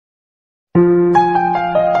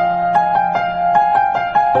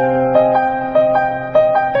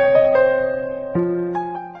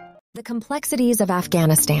Complexities of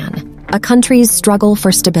Afghanistan, a country's struggle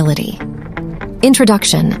for stability.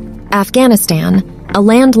 Introduction. Afghanistan, a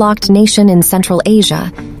landlocked nation in Central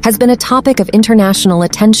Asia, has been a topic of international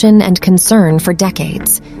attention and concern for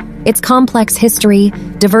decades. Its complex history,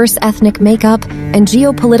 diverse ethnic makeup, and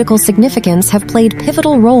geopolitical significance have played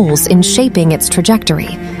pivotal roles in shaping its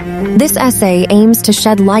trajectory. This essay aims to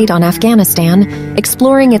shed light on Afghanistan,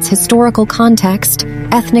 exploring its historical context,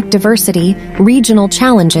 ethnic diversity, regional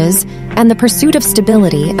challenges, and the pursuit of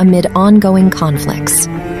stability amid ongoing conflicts.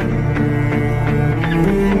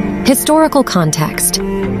 Historical context.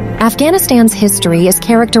 Afghanistan's history is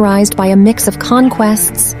characterized by a mix of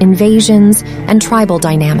conquests, invasions, and tribal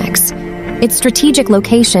dynamics. Its strategic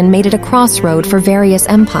location made it a crossroad for various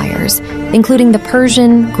empires, including the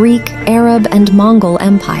Persian, Greek, Arab, and Mongol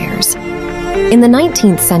empires. In the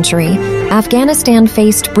 19th century, Afghanistan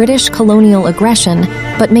faced British colonial aggression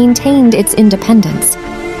but maintained its independence.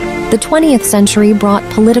 The 20th century brought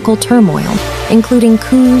political turmoil, including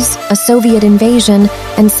coups, a Soviet invasion,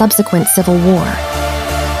 and subsequent civil war.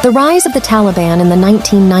 The rise of the Taliban in the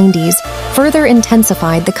 1990s further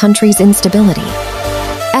intensified the country's instability.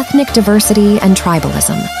 Ethnic diversity and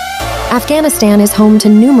tribalism. Afghanistan is home to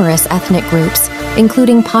numerous ethnic groups,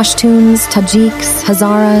 including Pashtuns, Tajiks,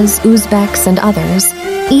 Hazaras, Uzbeks, and others,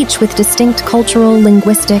 each with distinct cultural,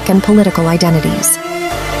 linguistic, and political identities.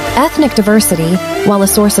 Ethnic diversity, while a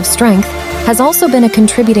source of strength, has also been a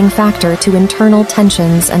contributing factor to internal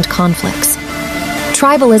tensions and conflicts.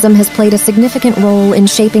 Tribalism has played a significant role in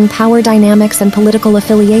shaping power dynamics and political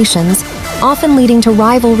affiliations, often leading to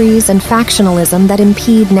rivalries and factionalism that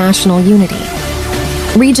impede national unity.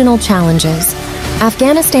 Regional challenges.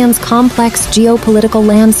 Afghanistan's complex geopolitical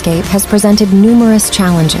landscape has presented numerous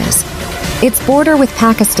challenges. Its border with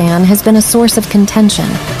Pakistan has been a source of contention,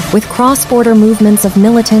 with cross-border movements of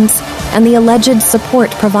militants and the alleged support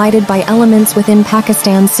provided by elements within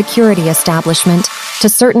Pakistan's security establishment to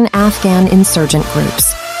certain Afghan insurgent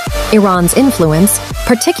groups. Iran's influence,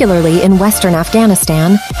 particularly in western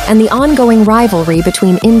Afghanistan, and the ongoing rivalry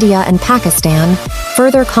between India and Pakistan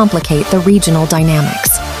further complicate the regional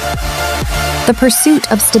dynamics. The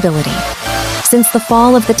pursuit of stability. Since the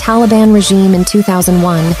fall of the Taliban regime in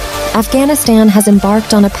 2001, Afghanistan has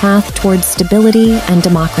embarked on a path towards stability and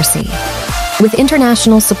democracy. With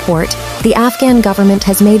international support, the Afghan government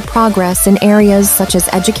has made progress in areas such as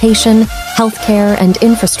education, healthcare, and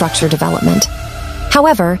infrastructure development.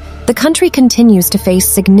 However, the country continues to face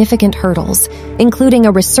significant hurdles, including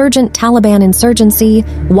a resurgent Taliban insurgency,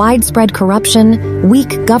 widespread corruption,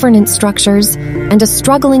 weak governance structures, and a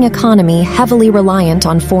struggling economy heavily reliant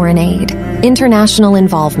on foreign aid. International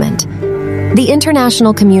involvement. The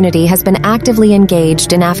international community has been actively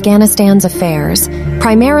engaged in Afghanistan's affairs,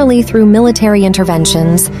 primarily through military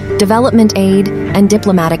interventions, development aid, and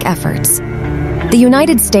diplomatic efforts. The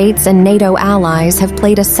United States and NATO allies have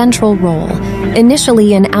played a central role,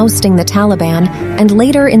 initially in ousting the Taliban and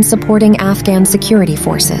later in supporting Afghan security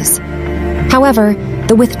forces. However,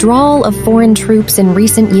 the withdrawal of foreign troops in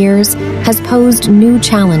recent years has posed new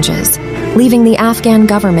challenges, leaving the Afghan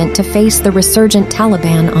government to face the resurgent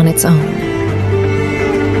Taliban on its own.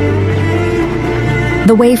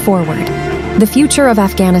 The way forward. The future of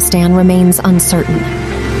Afghanistan remains uncertain.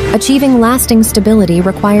 Achieving lasting stability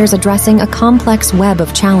requires addressing a complex web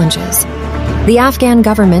of challenges. The Afghan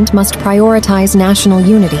government must prioritize national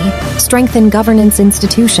unity, strengthen governance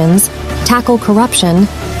institutions, tackle corruption,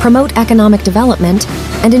 promote economic development,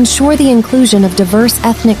 and ensure the inclusion of diverse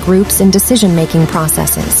ethnic groups in decision-making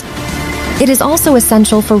processes. It is also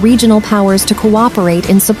essential for regional powers to cooperate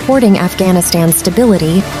in supporting Afghanistan's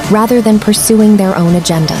stability rather than pursuing their own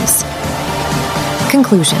agendas.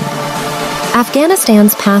 Conclusion.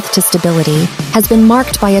 Afghanistan's path to stability has been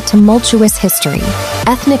marked by a tumultuous history,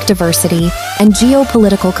 ethnic diversity, and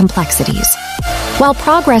geopolitical complexities. While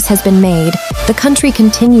progress has been made, the country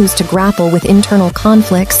continues to grapple with internal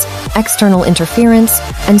conflicts, external interference,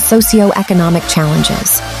 and socio-economic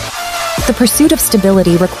challenges. The pursuit of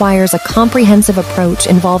stability requires a comprehensive approach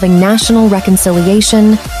involving national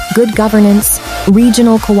reconciliation, good governance,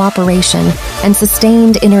 regional cooperation, and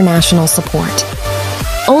sustained international support.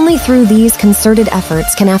 Only through these concerted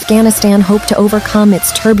efforts can Afghanistan hope to overcome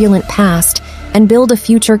its turbulent past and build a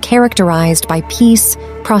future characterized by peace,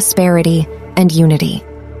 prosperity, and unity.